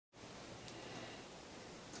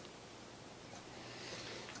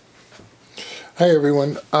Hey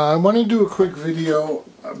everyone, I want to do a quick video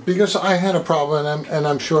because I had a problem and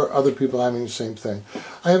I'm sure other people are having the same thing.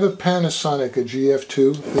 I have a Panasonic, a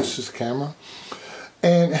GF2, this is the camera,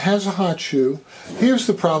 and it has a hot shoe. Here's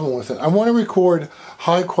the problem with it. I want to record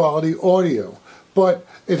high quality audio, but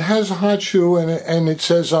it has a hot shoe and it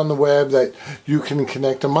says on the web that you can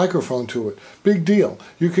connect a microphone to it. Big deal.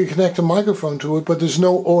 You can connect a microphone to it, but there's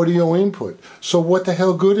no audio input. So what the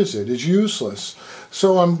hell good is it? It's useless.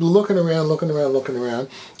 So I'm looking around,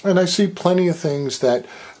 and I see plenty of things that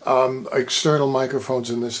external microphones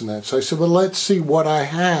and this and that. So I said, well, let's see what I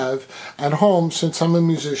have at home. Since I'm a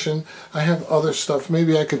musician, I have other stuff.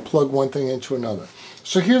 Maybe I could plug one thing into another.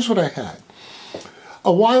 So here's what I had.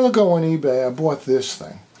 A while ago on eBay, I bought this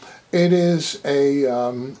thing. It is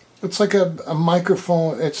it's like a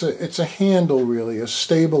microphone. It's a handle, really, a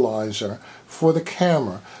stabilizer for the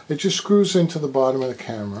camera. It just screws into the bottom of the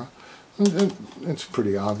camera. It's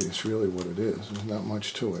pretty obvious, really, what it is. There's not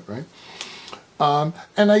much to it, right?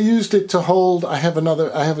 And I used it to hold.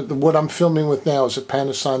 What I'm filming with now is a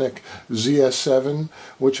Panasonic ZS7,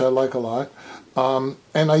 which I like a lot.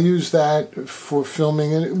 And I used that for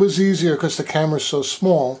filming, and it was easier because the camera's so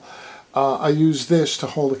small. I used this to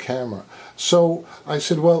hold the camera. So I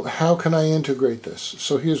said, well, how can I integrate this?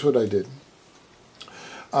 So here's what I did.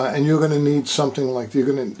 And you're going to need something like, you're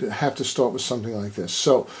going to have to start with something like this.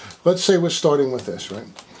 So let's say we're starting with this, right?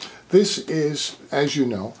 This is, as you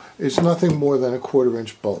know, is nothing more than a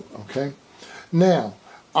 1/4-inch bolt, okay? Now,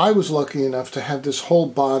 I was lucky enough to have this whole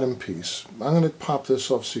bottom piece. I'm going to pop this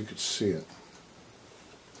off so you can see it.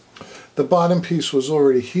 The bottom piece was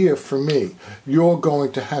already here for me. You're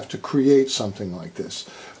going to have to create something like this.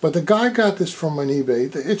 But the guy got this from on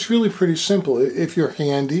eBay. It's really pretty simple. If you're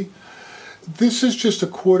handy, this is just a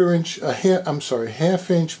 1/4-inch,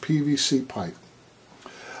 half-inch PVC pipe.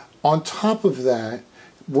 On top of that,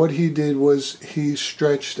 what he did was he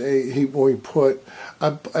stretched he put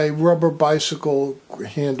a rubber bicycle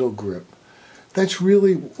handle grip. That's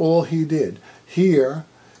really all he did. Here,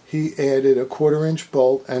 he added a 1/4-inch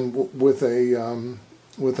bolt and with a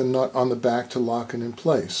nut on the back to lock it in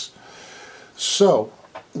place. So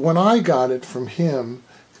when I got it from him,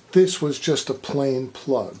 this was just a plain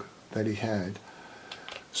plug that he had.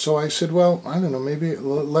 So I said, well, I don't know, maybe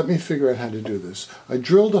let me figure out how to do this. I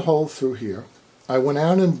drilled a hole through here. I went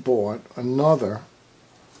out and bought another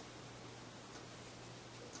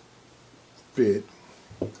bit,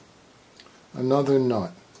 another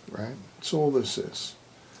nut, right? That's all this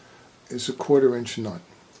is a 1/4-inch nut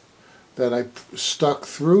that I stuck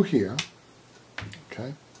through here,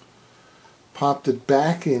 okay? Popped it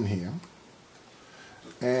back in here,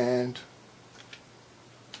 and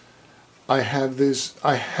I had this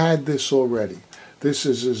already. This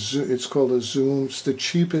is it's called a Zoom. It's the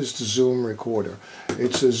cheapest Zoom recorder.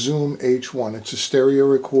 It's a Zoom H1. It's a stereo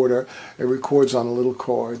recorder. It records on a little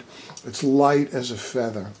cord. It's light as a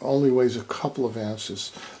feather. Only weighs a couple of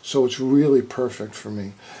ounces. So it's really perfect for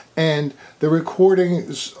me. And the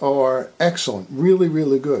recordings are excellent. Really,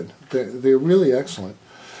 really good. They're really excellent.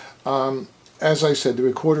 As I said, the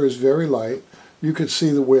recorder is very light. You could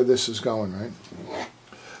see where this is going, right?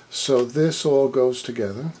 So this all goes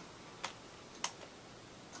together.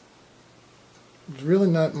 There's really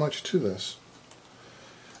not much to this.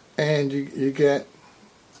 And you get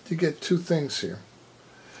two things here.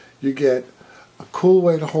 You get a cool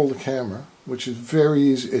way to hold the camera, which is very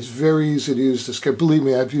easy. It's very easy to use this. Believe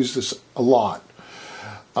me, I've used this a lot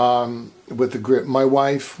with the grip. My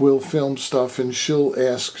wife will film stuff and she'll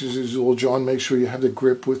ask, well, John, make sure you have the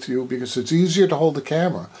grip with you because it's easier to hold the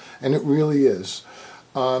camera, and it really is.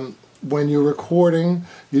 When you're recording,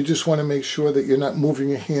 you just want to make sure that you're not moving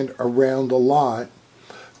your hand around a lot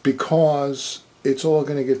because it's all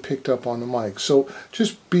going to get picked up on the mic. So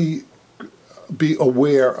just be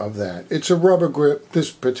aware of that. It's a rubber grip. This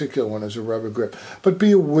particular one is a rubber grip. But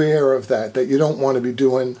be aware of that you don't want to be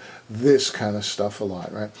doing this kind of stuff a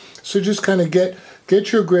lot, right? So just kind of get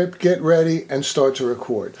your grip, get ready, and start to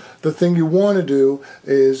record. The thing you want to do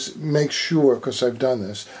is make sure, because I've done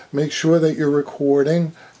this, make sure that you're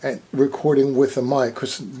recording with a mic,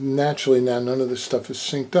 because naturally now none of this stuff is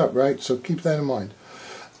synced up, right? So keep that in mind.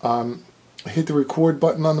 Hit the record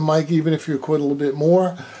button on the mic, even if you record a little bit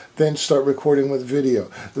more, then start recording with video.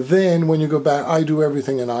 Then when you go back, I do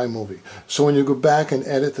everything in iMovie. So when you go back and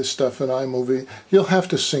edit the stuff in iMovie, you'll have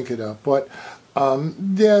to sync it up. But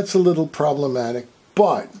yeah, it's a little problematic,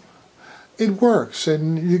 but it works,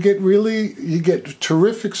 and you get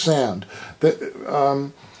terrific sound.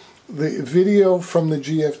 The video from the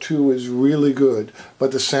GF2 is really good,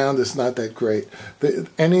 but the sound is not that great.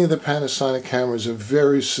 Any of the Panasonic cameras are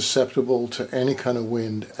very susceptible to any kind of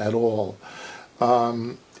wind at all.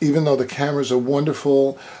 Even though the cameras are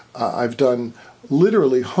wonderful, I've done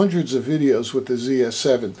literally hundreds of videos with the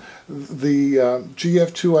ZS7. The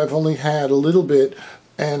GF2 I've only had a little bit,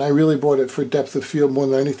 and I really bought it for depth of field more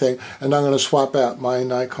than anything, and I'm going to swap out my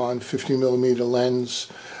Nikon 50mm lens,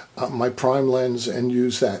 my prime lens, and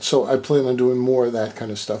use that. So I plan on doing more of that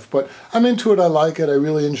kind of stuff. But I'm into it, I like it, I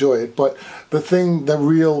really enjoy it. But the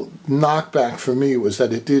real knockback for me was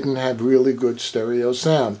that it didn't have really good stereo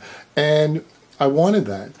sound. And I wanted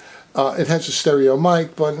that. It has a stereo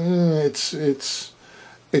mic, but it's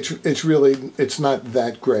not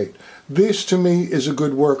that great. This to me is a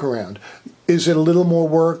good workaround. Is it a little more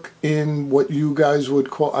work in what you guys would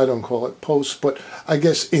call, I don't call it post, but I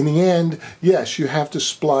guess in the end, yes, you have to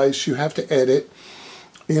splice, you have to edit.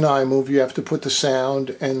 In iMovie, you have to put the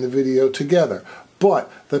sound and the video together.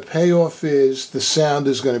 But the payoff is the sound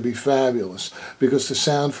is going to be fabulous, because the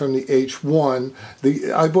sound from the H1,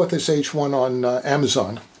 I bought this H1 on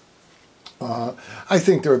Amazon. I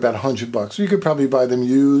think they're about $100. You could probably buy them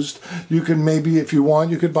used. You could maybe, if you want,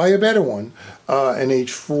 you could buy a better one, an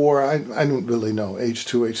H4. I don't really know,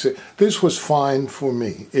 H2, H6. This was fine for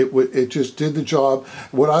me. It just did the job.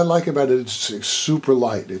 What I like about it is it's super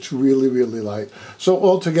light. It's really, really light. So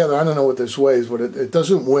altogether, I don't know what this weighs, but it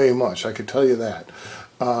doesn't weigh much, I could tell you that.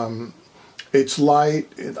 It's light.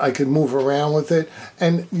 I can move around with it.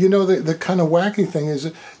 And you know, the kind of wacky thing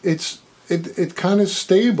is it's kind of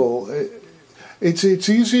stable. It's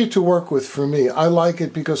easier to work with for me. I like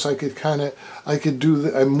it because I could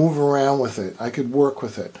I move around with it. I could work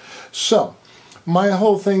with it. So my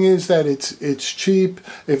whole thing is that it's cheap.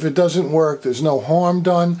 If it doesn't work, there's no harm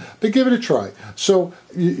done. But give it a try. So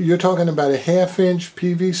you're talking about a 1/2-inch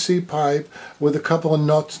PVC pipe with a couple of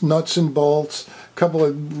nuts and bolts, a couple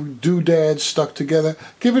of doodads stuck together.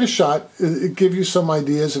 Give it a shot. It'll give you some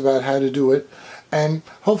ideas about how to do it, and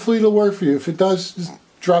hopefully it'll work for you. If it does, just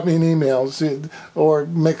drop me an email or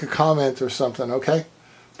make a comment or something, okay?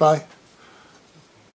 Bye.